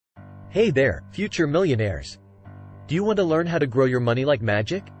Hey there, future millionaires. Do you want to learn how to grow your money like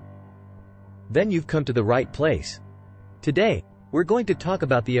magic? Then you've come to the right place. Today, we're going to talk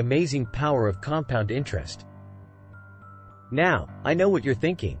about the amazing power of compound interest. Now, I know what you're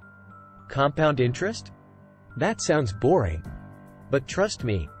thinking. Compound interest? That sounds boring. But trust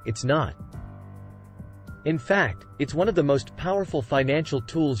me, it's not. In fact, it's one of the most powerful financial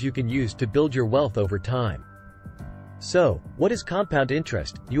tools you can use to build your wealth over time. So, what is compound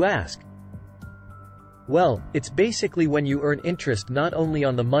interest, you ask? Well, it's basically when you earn interest not only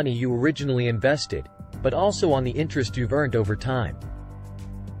on the money you originally invested, but also on the interest you've earned over time.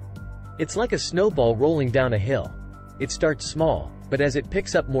 It's like a snowball rolling down a hill. It starts small, but as it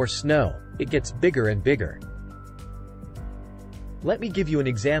picks up more snow, it gets bigger and bigger. Let me give you an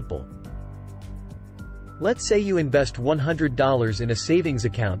example. Let's say you invest $100 in a savings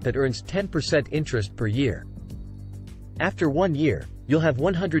account that earns 10% interest per year. After 1 year, you'll have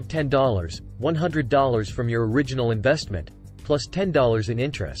 $110 from your original investment, plus $10 in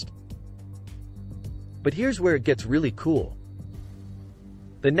interest. But here's where it gets really cool.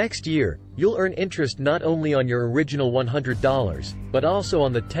 The next year, you'll earn interest not only on your original $100, but also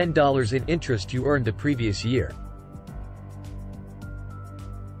on the $10 in interest you earned the previous year.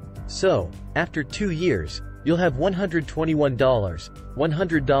 So, after 2 years, you'll have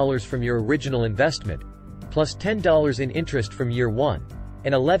 $121 from your original investment, plus $10 in interest from year 1,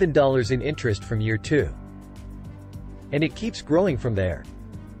 and $11 in interest from year 2. And it keeps growing from there.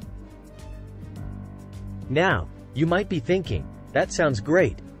 Now, you might be thinking, that sounds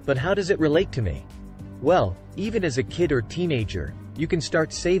great, but how does it relate to me? Well, even as a kid or teenager, you can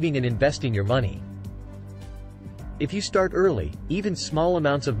start saving and investing your money. If you start early, even small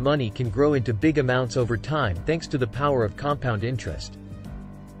amounts of money can grow into big amounts over time thanks to the power of compound interest.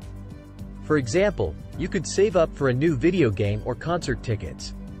 For example, you could save up for a new video game or concert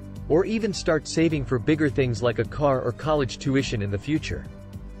tickets. Or even start saving for bigger things like a car or college tuition in the future.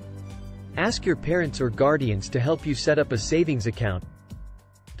 Ask your parents or guardians to help you set up a savings account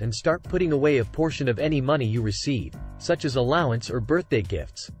and start putting away a portion of any money you receive, such as allowance or birthday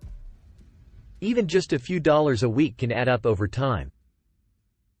gifts. Even just a few dollars a week can add up over time.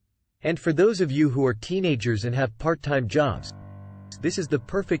 And for those of you who are teenagers and have part-time jobs, this is the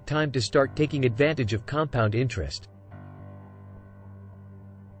perfect time to start taking advantage of compound interest.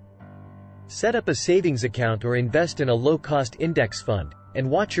 Set up a savings account or invest in a low-cost index fund, and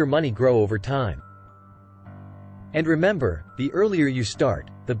watch your money grow over time. And remember, the earlier you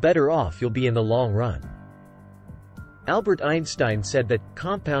start, the better off you'll be in the long run. Albert Einstein said that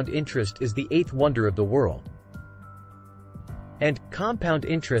compound interest is the eighth wonder of the world. And compound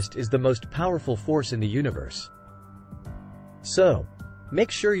interest is the most powerful force in the universe. So,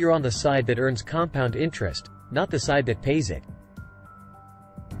 make sure you're on the side that earns compound interest, not the side that pays it.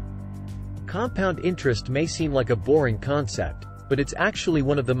 Compound interest may seem like a boring concept, but it's actually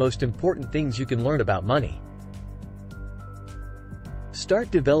one of the most important things you can learn about money. Start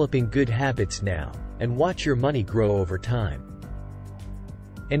developing good habits now, and watch your money grow over time.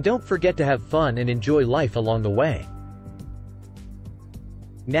 And don't forget to have fun and enjoy life along the way.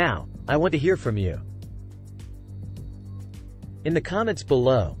 Now, I want to hear from you. In the comments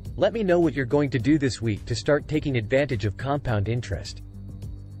below, let me know what you're going to do this week to start taking advantage of compound interest.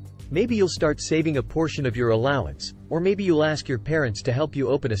 Maybe you'll start saving a portion of your allowance, or maybe you'll ask your parents to help you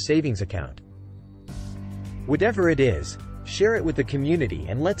open a savings account. Whatever it is, share it with the community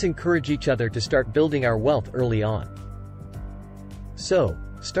and let's encourage each other to start building our wealth early on. So,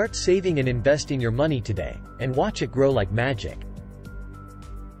 start saving and investing your money today, and watch it grow like magic.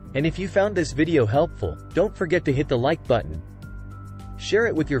 And if you found this video helpful, don't forget to hit the like button, share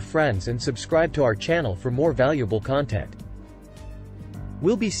it with your friends and subscribe to our channel for more valuable content.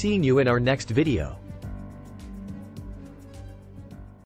 We'll be seeing you in our next video.